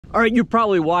All right, you're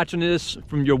probably watching this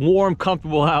from your warm,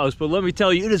 comfortable house, but let me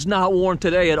tell you, it is not warm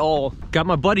today at all. Got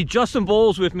my buddy Justin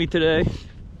Bowles with me today.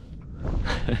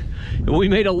 And we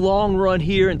made a long run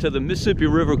here into the Mississippi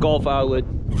River Gulf Outlet.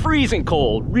 Freezing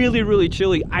cold, really, really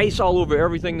chilly. Ice all over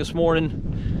everything this morning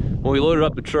when we loaded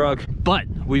up the truck. But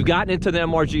we've gotten into the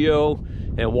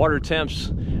MRGO and water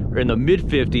temps are in the mid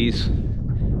 50s.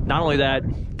 Not only that,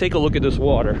 take a look at this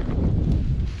water.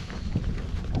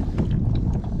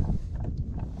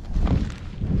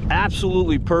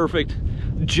 Absolutely perfect.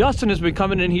 Justin has been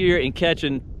coming in here and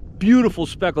catching beautiful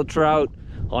speckled trout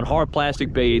on hard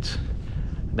plastic baits.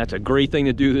 That's a great thing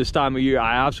to do this time of year.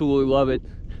 I absolutely love it.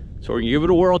 So we're gonna give it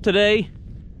a whirl today.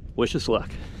 Wish us luck.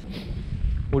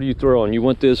 What are you throwing? You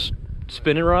want this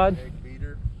spinning rod? Egg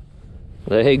beater.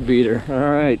 The egg beater. All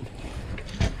right.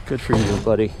 Good for you,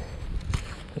 buddy.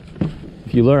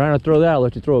 If you learn how to throw that, I'll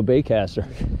let you throw a bait caster.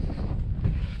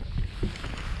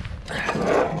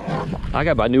 I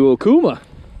got my new Okuma,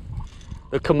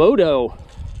 the Komodo.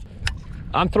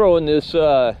 I'm throwing this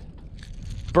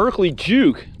Berkeley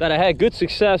juke that I had good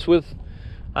success with,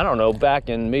 I don't know, back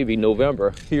in maybe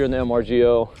November here in the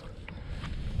MRGO.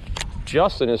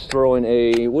 Justin is throwing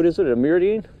a, what is it, a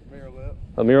Mirrodine? Mirror lip.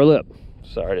 A mirror lip.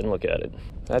 Sorry, I didn't look at it.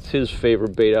 That's his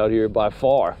favorite bait out here by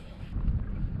far.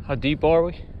 How deep are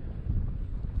we?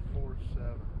 4 to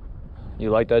 7.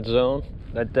 You like that zone,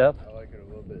 that depth? I like it a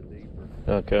little bit deeper.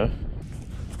 Okay.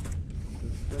 The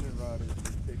spinning rod is a big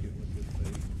ticket with this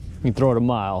bait. You can throw it a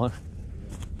mile, huh?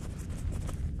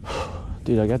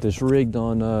 Dude, I got this rigged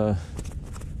on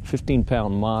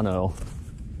 15-pound mono.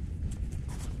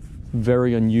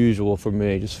 Very unusual for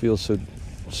me. It just feels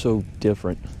so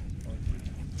different.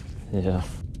 Yeah.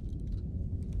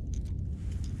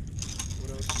 What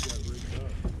else you got rigged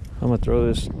up? I'm gonna throw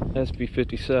this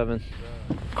SB57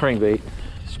 crankbait,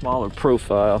 smaller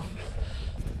profile.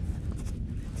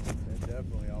 It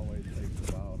definitely always takes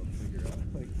a while to figure out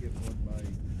how to get one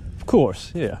bite. Of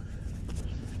course, yeah.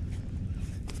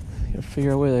 You gotta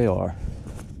figure out where they are.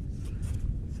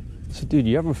 So, dude,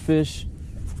 you ever fish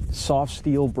soft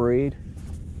steel braid?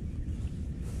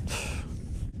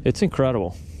 It's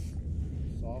incredible.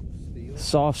 Soft steel?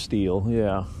 Soft steel,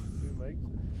 yeah. Who makes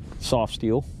it? Soft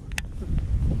steel.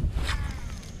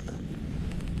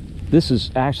 This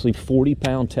is actually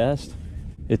 40-pound test.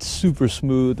 It's super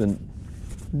smooth and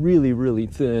really, really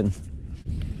thin.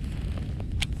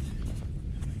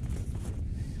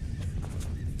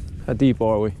 How deep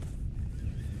are we? 62,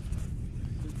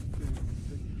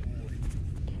 64.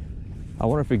 I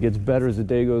wonder if it gets better as the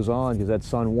day goes on because that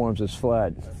sun warms this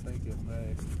flat. I think it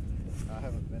may. I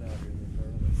haven't been out here this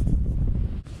early.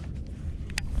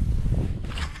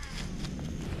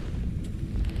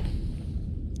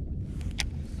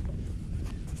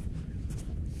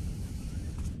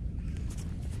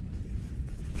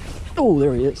 Oh,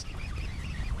 there he is.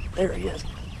 There he is.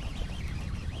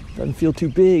 Doesn't feel too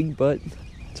big, but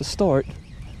it's a start.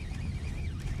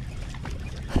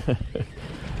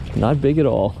 Not big at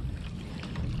all.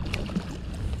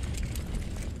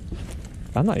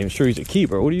 I'm not even sure he's a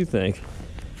keeper. What do you think?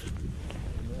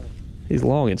 He's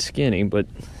long and skinny, but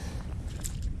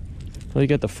well, you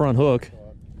got the front hook.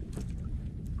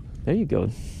 There you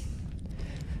go.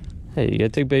 Hey, you gotta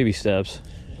take baby steps.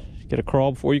 You gotta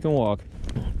crawl before you can walk.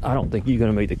 I don't think you're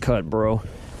gonna make the cut, bro.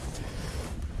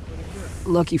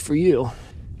 Lucky for you.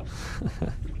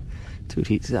 Dude,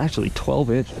 he's actually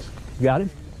 12 inches. You got him?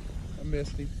 I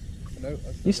missed him. No,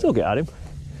 You still got him.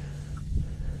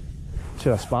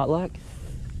 Should I spotlight?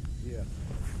 Yeah.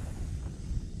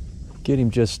 Get him,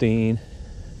 Justine.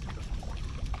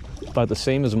 About the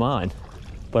same as mine,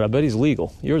 but I bet he's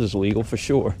legal. Yours is legal for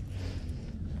sure.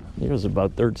 Yours is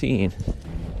about 13.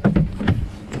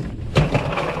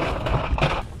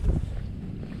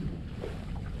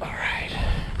 All right.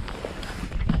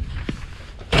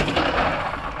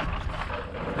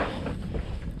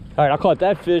 All right, I caught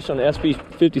that fish on the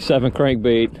SB57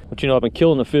 crankbait, but you know, I've been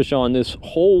killing the fish on this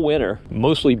whole winter,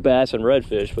 mostly bass and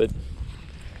redfish, but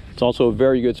it's also a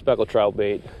very good speckled trout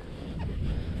bait.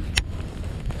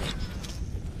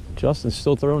 Justin's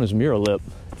still throwing his mirror lip.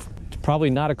 It's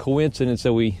probably not a coincidence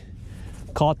that we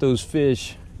caught those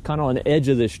fish kind of on the edge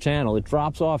of this channel. It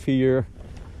drops off here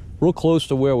real close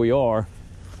to where we are.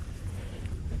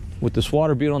 With this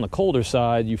water being on the colder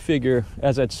side, you figure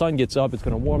as that sun gets up, it's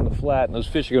going to warm the flat and those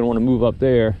fish are going to want to move up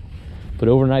there. But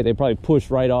overnight, they probably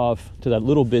push right off to that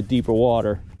little bit deeper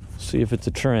water. See if it's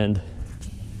a trend.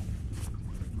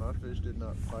 My fish did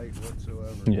not fight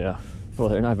whatsoever. Yeah, well,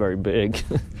 they're not very big.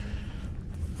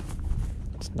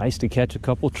 It's nice to catch a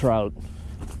couple trout.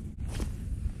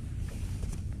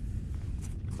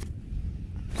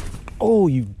 Oh,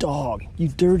 you dog. You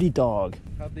dirty dog.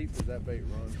 How deep does that bait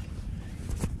run?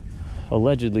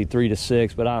 Allegedly 3 to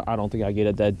 6, but I don't think I get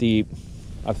it that deep.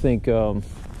 I think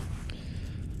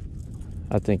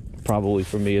probably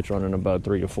for me it's running about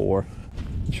 3 to 4.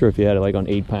 I'm sure if you had it like on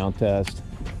 8-pound test,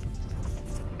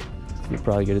 you'd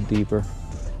probably get it deeper.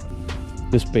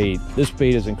 This bait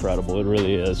is incredible. It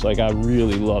really is. Like, I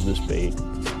really love this bait.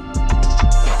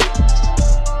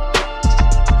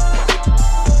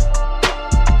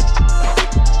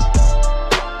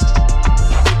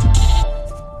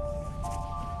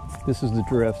 This is the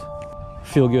drift.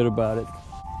 Feel good about it.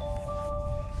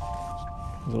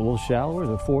 Is it a little shallower? Is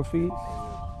it 4 feet?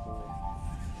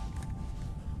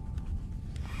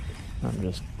 I'm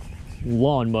just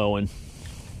lawn mowing.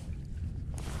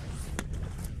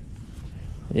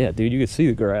 Yeah, dude, you can see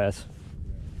the grass.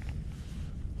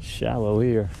 Shallow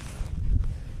here.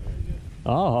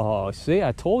 Oh, see,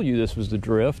 I told you this was the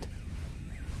drift.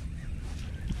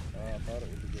 I thought it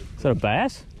was a good Is that a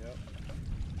bass? Yep.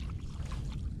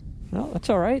 No, that's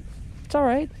all right. It's all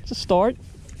right. It's a start.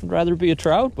 I'd rather it be a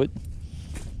trout, but...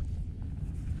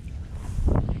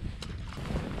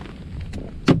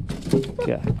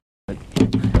 yeah.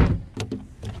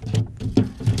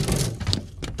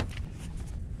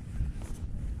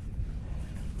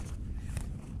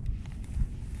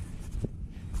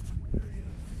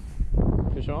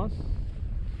 Fish on?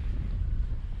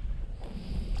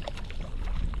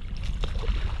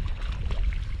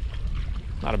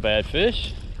 Not a bad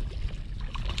fish.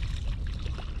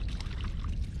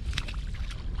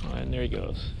 Oh, and there he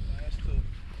goes.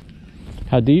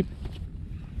 How deep?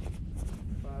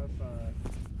 5'5".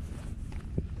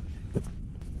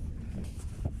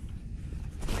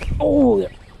 Oh,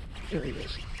 there he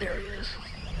is. There he is.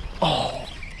 Oh,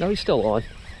 no, he's still on.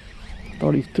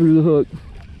 Thought he threw the hook.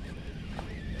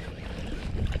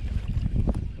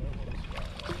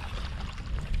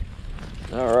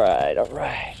 All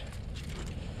right.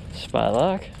 Spy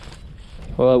lock.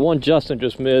 Well, that one Justin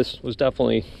just missed was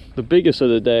definitely the biggest of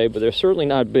the day, but they're certainly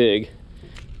not big.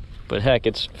 But heck,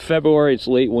 it's February, it's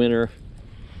late winter.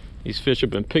 These fish have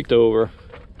been picked over.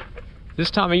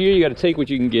 This time of year, you got to take what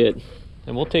you can get,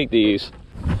 and we'll take these.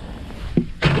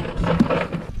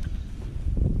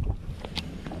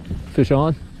 Fish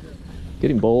on?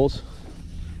 Getting bowls.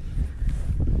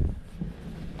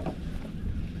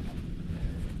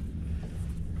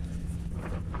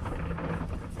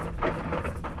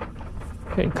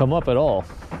 Can't come up at all.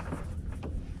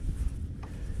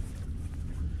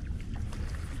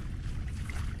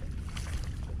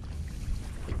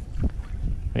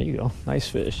 There you go. Nice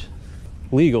fish.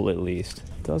 Legal at least.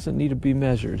 Doesn't need to be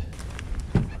measured.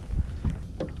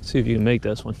 Let's see if you can make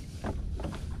this one.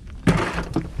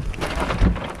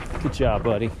 Good job,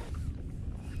 buddy.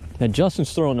 Now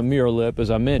Justin's throwing a mirror lip, as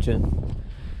I mentioned.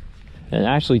 And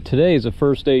actually today is the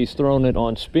first day he's thrown it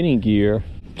on spinning gear,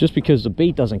 just because the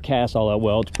bait doesn't cast all that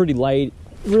well. It's pretty light,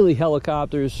 really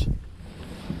helicopters,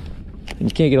 and you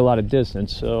can't get a lot of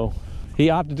distance. So he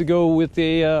opted to go with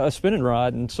a spinning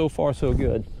rod, and so far so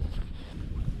good.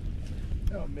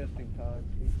 Oh, misting time.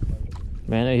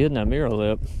 Man, they hitting that mirror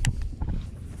lip.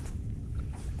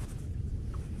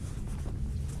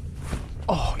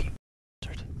 Oh, you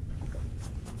bastard.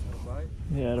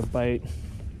 Yeah, a bite.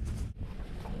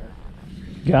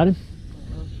 Got him?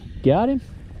 Got him?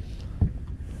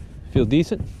 Feel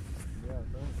decent? Yeah,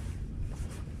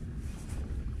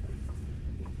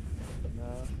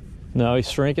 No,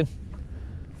 he's shrinking. I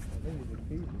think he's a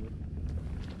keeper.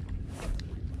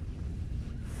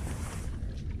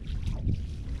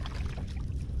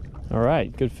 All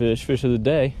right, good fish. Fish of the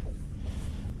day.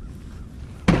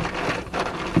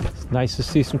 It's nice to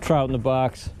see some trout in the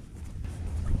box.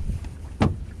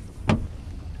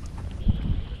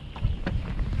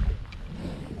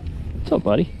 What's up,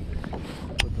 buddy?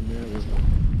 Put the mirror with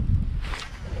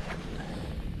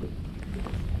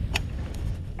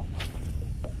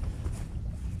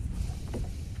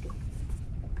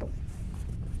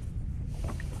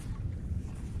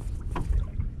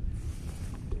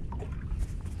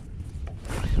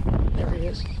There he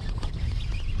is.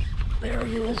 There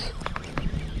he is.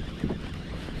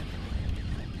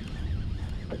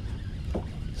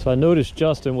 So I noticed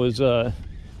Justin was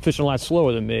fishing a lot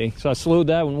slower than me, so I slowed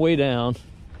that one way down.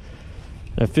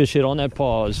 That fish hit on that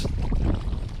pause.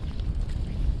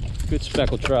 Good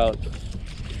speckled trout.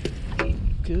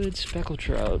 Good speckled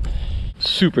trout.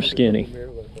 Super skinny.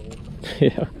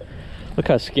 Yeah. Look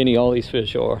how skinny all these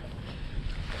fish are.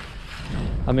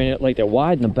 I mean, like they're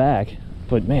wide in the back,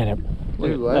 but man, Dude,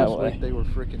 look at that last way. week they were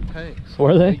freaking tanks.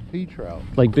 Were they? Big pea trout.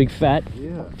 Like big fat,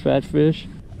 Yeah. fat fish.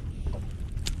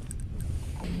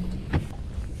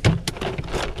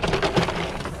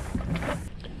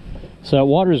 So that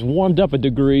water's warmed up a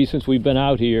degree since we've been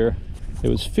out here. It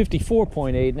was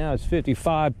 54.8, now it's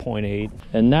 55.8.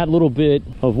 And that little bit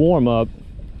of warm up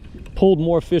pulled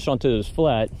more fish onto this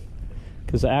flat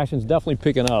because the action's definitely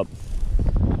picking up.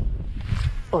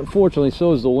 Unfortunately,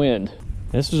 so is the wind.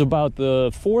 This is about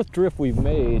the 4th drift we've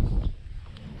made.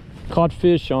 Caught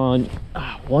fish on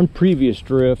one previous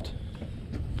drift.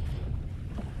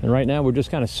 And right now we're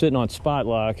just kind of sitting on spot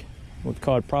lock. We've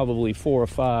caught probably 4 or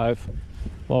 5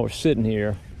 while we're sitting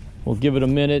here. We'll give it a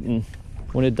minute, and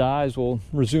when it dies, we'll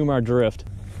resume our drift.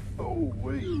 Oh,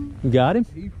 wait. You got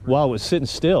him? Wow, it was sitting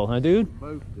still, huh, dude?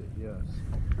 Smoked it, yes.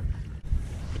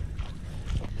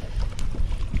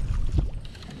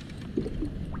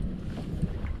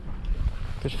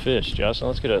 Good fish, Justin.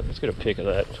 Let's get a pic of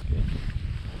that.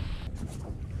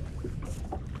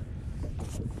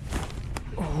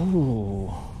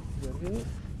 Oh,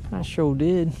 I sure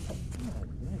did.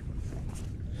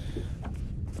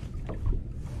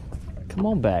 Come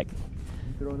on back. You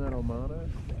throwing that on mono?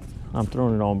 I'm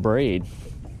throwing it on braid.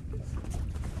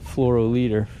 Fluoro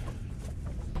leader.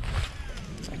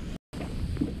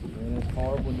 And it's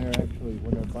hard when they're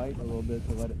biting a little bit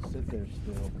to let it sit there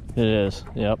still. It is,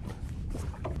 yep.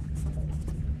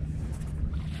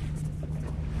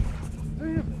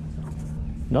 Damn it.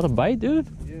 Another bite, dude?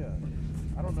 Yeah.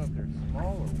 I don't know if they're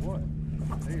small or what.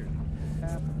 There.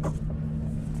 It's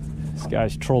happening. This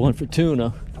guy's trolling for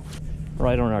tuna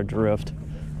right on our drift.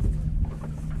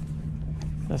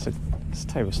 This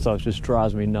type of stuff just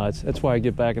drives me nuts. That's why I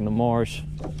get back in the marsh,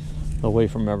 away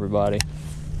from everybody.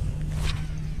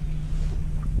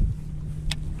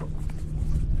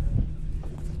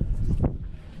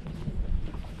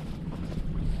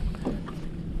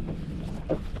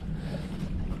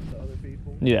 The other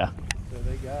people. Yeah. So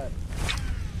they got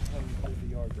 150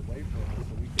 yards away from us,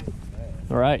 so we can't do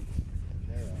that. All right.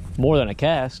 They're out. More than a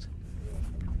cast.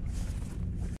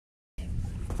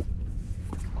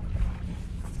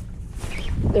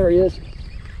 There he is.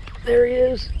 There he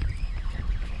is.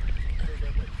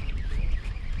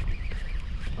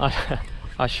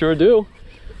 I sure do.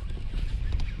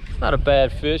 Not a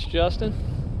bad fish, Justin.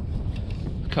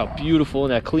 Look how beautiful in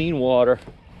that clean water.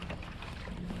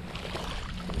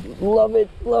 Love it,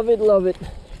 love it, love it.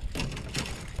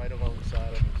 Right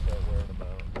alongside them and start wearing them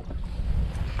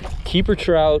out. Keeper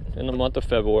trout in the month of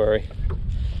February.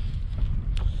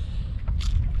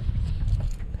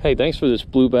 Hey, thanks for this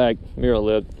blueback mirror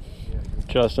lip,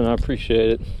 Justin. I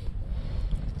appreciate it.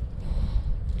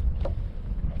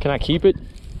 Can I keep it?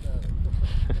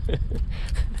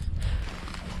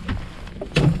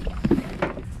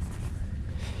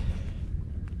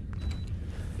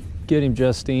 Get him,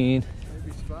 Justine.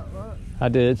 Maybe spotlight? I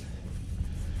did.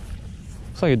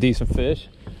 Looks like a decent fish.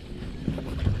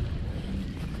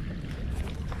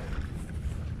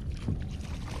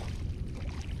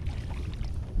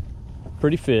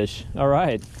 Pretty fish. All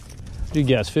right. What do you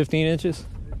guess? 15 inches?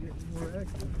 They're getting more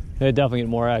active. They definitely get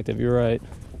more active. You're right.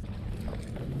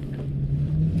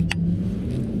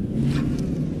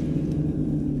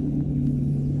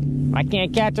 I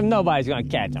can't catch him. Nobody's gonna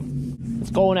catch him.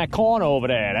 Let's go in that corner over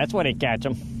there. That's where they catch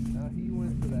him. Now he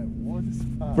went to that one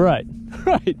spot. Right.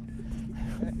 Right.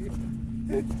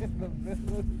 In the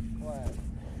middle of the flat.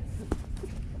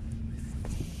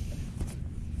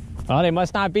 Oh, they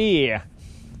must not be here.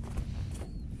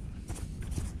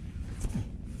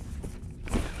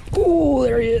 Oh,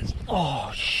 there he is.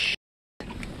 Oh, shit.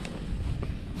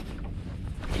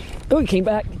 Oh, he came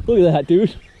back. Look at that,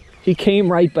 dude. He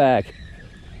came right back.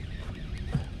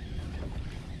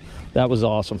 That was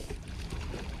awesome.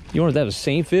 You wonder if that was the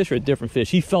same fish or a different fish.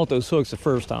 He felt those hooks the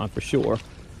first time for sure.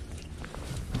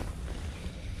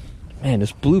 Man,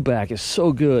 this blueback is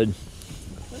so good.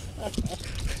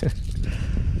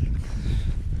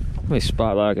 Let me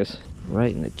spotlight us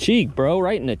right in the cheek, bro.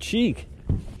 Right in the cheek.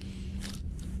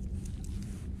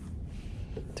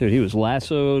 Dude, he was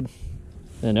lassoed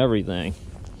and everything.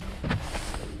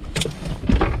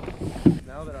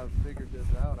 Now that I've figured this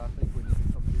out, I think we need to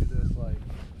come do this like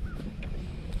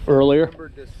Earlier? November,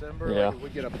 December. Yeah. Like if we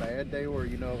get a bad day where,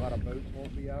 you know, a lot of boats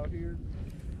won't be out here.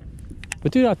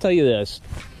 But dude, I'll tell you this.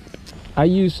 I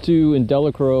used to, in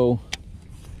Delacroix,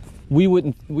 we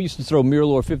used to throw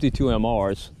Mirror 52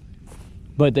 MRs,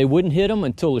 but they wouldn't hit them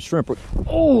until the shrimp were,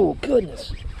 oh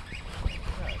goodness.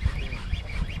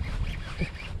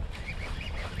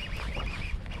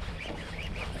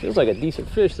 Feels like a decent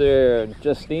fish there,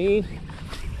 Justine.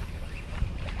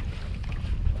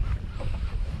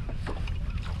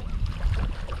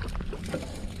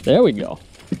 There we go.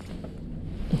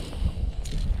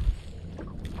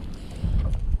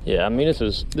 Yeah, I mean this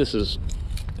is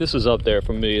up there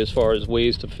for me as far as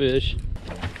ways to fish.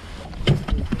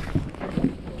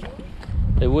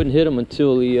 They wouldn't hit them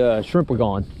until the shrimp were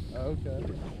gone. Okay.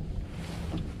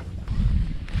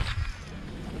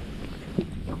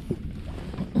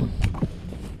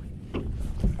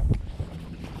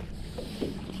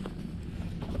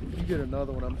 You get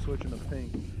another one, I'm switching to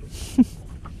pink.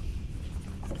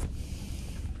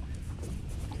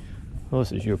 Well,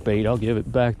 this is your bait. I'll give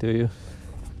it back to you.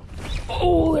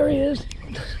 Oh, there he is.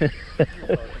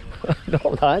 No,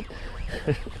 I'm not.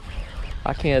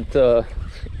 I can't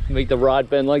make the rod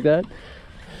bend like that.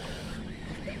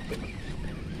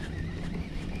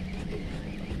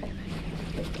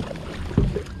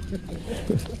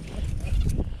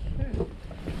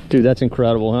 Dude, that's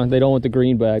incredible, huh? They don't want the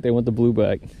green back, they want the blue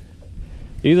back.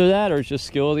 Either that or it's just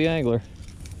skill of the angler.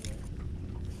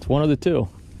 It's one of the two.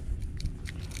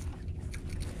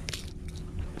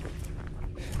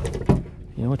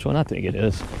 You know which one I think it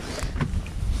is?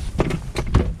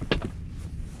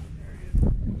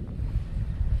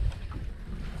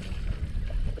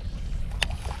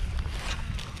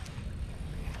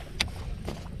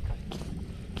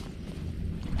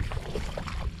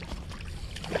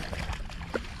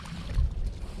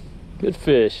 Good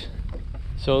fish.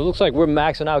 So it looks like we're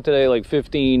maxing out today like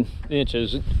 15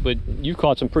 inches, but you've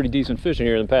caught some pretty decent fish in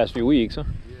here in the past few weeks, huh?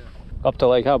 Yeah. Up to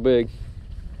like how big?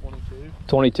 22.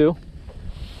 22?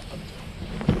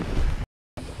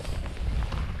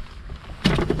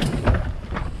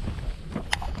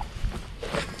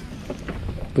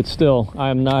 But still, I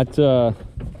am not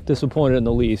disappointed in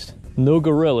the least. No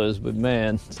gorillas, but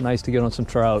man, it's nice to get on some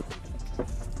trout.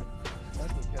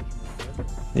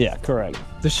 Yeah, correct.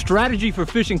 The strategy for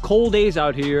fishing cold days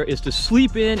out here is to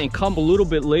sleep in and come a little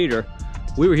bit later.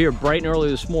 We were here bright and early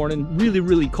this morning,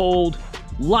 really cold,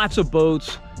 lots of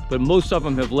boats, but most of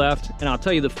them have left. And I'll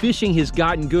tell you, the fishing has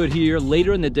gotten good here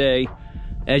later in the day.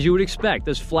 As you would expect,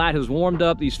 this flat has warmed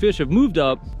up, these fish have moved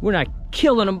up. We're not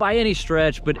killing them by any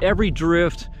stretch, but every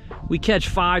drift, we catch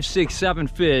 5, 6, 7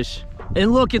 fish.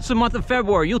 And look, it's the month of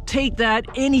February. You'll take that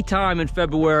anytime in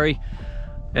February.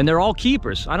 And they're all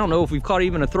keepers. I don't know if we've caught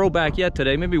even a throwback yet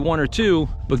today, maybe 1 or 2,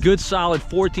 but good solid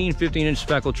 14, 15-inch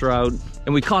speckled trout.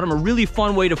 And we caught them a really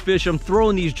fun way to fish them,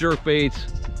 throwing these jerk baits,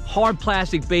 hard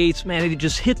plastic baits. Man, they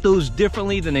just hit those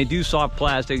differently than they do soft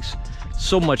plastics.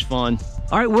 So much fun.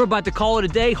 All right, we're about to call it a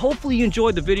day. Hopefully you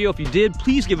enjoyed the video. If you did,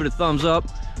 please give it a thumbs up.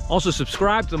 Also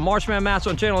subscribe to the Marshman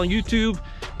Masson channel on YouTube.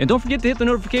 And don't forget to hit the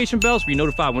notification bell so be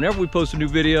notified whenever we post a new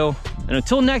video. And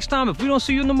until next time, if we don't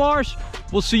see you in the marsh,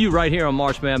 we'll see you right here on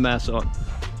Marshman Masson.